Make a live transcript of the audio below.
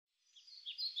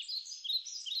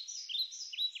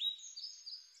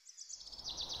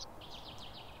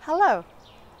Hello,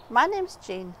 my name's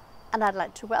Jean and I'd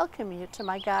like to welcome you to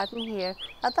my garden here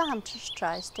at the Hunter's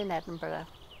Tryst in Edinburgh.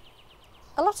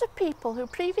 A lot of people who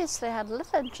previously had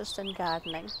little interest in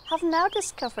gardening have now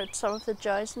discovered some of the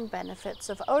joys and benefits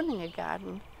of owning a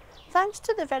garden thanks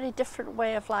to the very different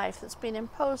way of life that's been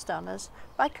imposed on us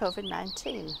by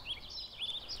COVID-19.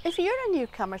 If you're a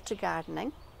newcomer to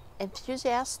gardening,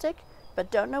 enthusiastic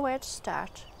but don't know where to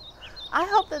start, I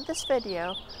hope that this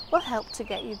video will help to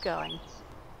get you going.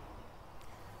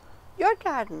 Your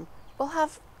garden will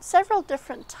have several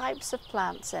different types of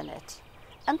plants in it,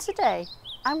 and today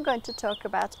I'm going to talk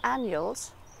about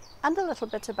annuals and a little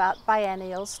bit about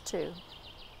biennials too.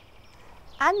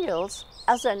 Annuals,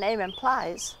 as their name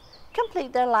implies,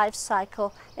 complete their life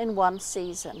cycle in one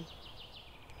season.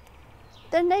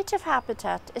 Their native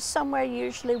habitat is somewhere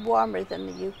usually warmer than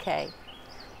the UK.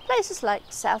 Places like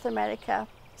South America,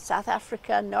 South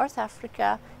Africa, North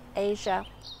Africa, Asia.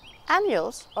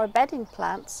 Annuals, or bedding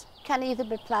plants, can either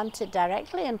be planted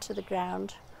directly into the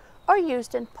ground or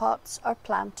used in pots or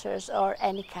planters or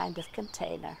any kind of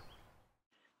container.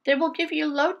 They will give you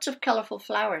loads of colourful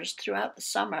flowers throughout the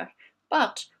summer,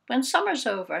 but when summer's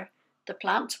over, the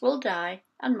plants will die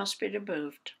and must be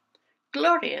removed.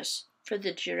 Glorious for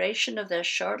the duration of their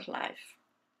short life.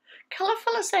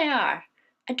 Colourful as they are,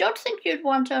 I don't think you'd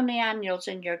want only annuals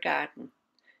in your garden.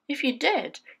 If you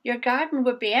did, your garden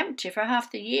would be empty for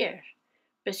half the year.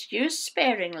 But used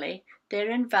sparingly,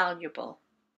 they're invaluable.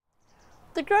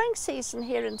 The growing season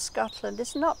here in Scotland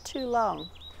is not too long,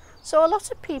 so a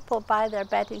lot of people buy their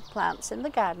bedding plants in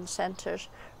the garden centres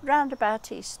round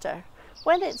about Easter,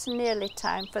 when it's nearly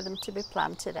time for them to be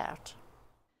planted out.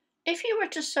 If you were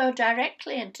to sow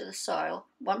directly into the soil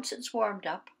once it's warmed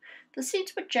up, the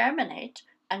seeds would germinate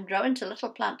and grow into little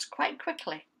plants quite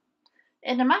quickly.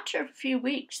 In a matter of a few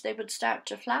weeks they would start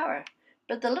to flower,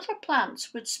 but the little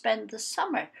plants would spend the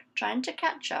summer trying to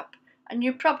catch up, and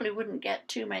you probably wouldn't get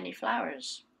too many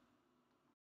flowers.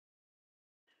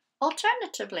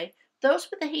 Alternatively, those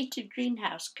with a heated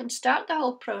greenhouse can start the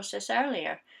whole process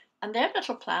earlier, and their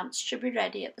little plants should be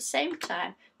ready at the same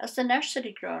time as the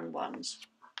nursery-grown ones.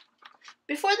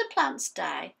 Before the plants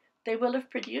die, they will have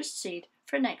produced seed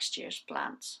for next year's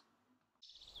plants.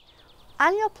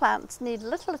 Annual plants need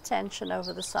little attention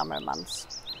over the summer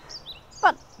months,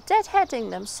 but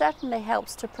deadheading them certainly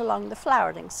helps to prolong the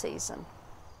flowering season.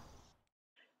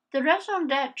 The raison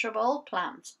d'etre of all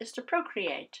plants is to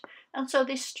procreate, and so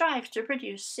they strive to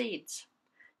produce seeds.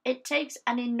 It takes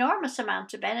an enormous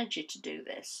amount of energy to do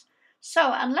this,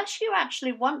 so unless you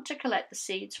actually want to collect the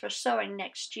seeds for sowing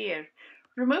next year,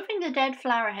 removing the dead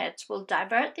flower heads will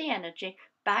divert the energy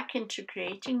back into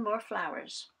creating more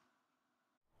flowers.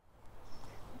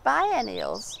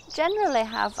 Biennials generally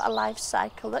have a life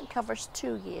cycle that covers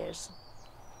 2 years.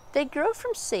 They grow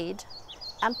from seed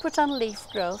and put on leaf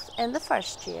growth in the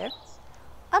first year.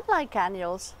 Unlike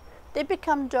annuals, they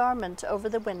become dormant over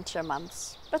the winter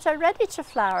months, but are ready to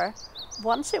flower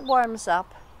once it warms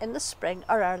up in the spring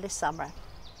or early summer.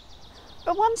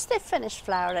 But once they've finished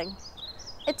flowering,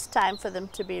 it's time for them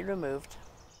to be removed.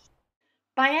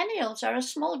 Biennials are a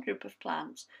small group of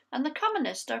plants, and the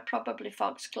commonest are probably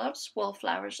foxgloves,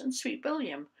 wallflowers and sweet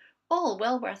william, all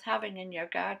well worth having in your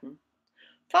garden.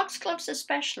 Foxgloves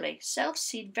especially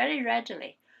self-seed very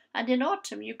readily, and in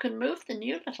autumn you can move the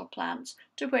new little plants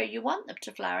to where you want them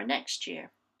to flower next year.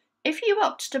 If you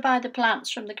opt to buy the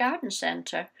plants from the garden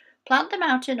centre, plant them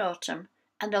out in autumn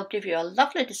and they'll give you a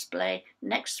lovely display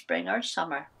next spring or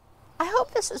summer. I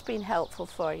hope this has been helpful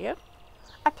for you.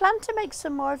 I plan to make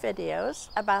some more videos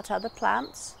about other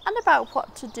plants and about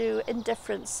what to do in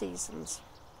different seasons.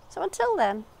 So until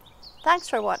then, thanks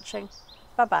for watching.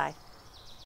 Bye-bye.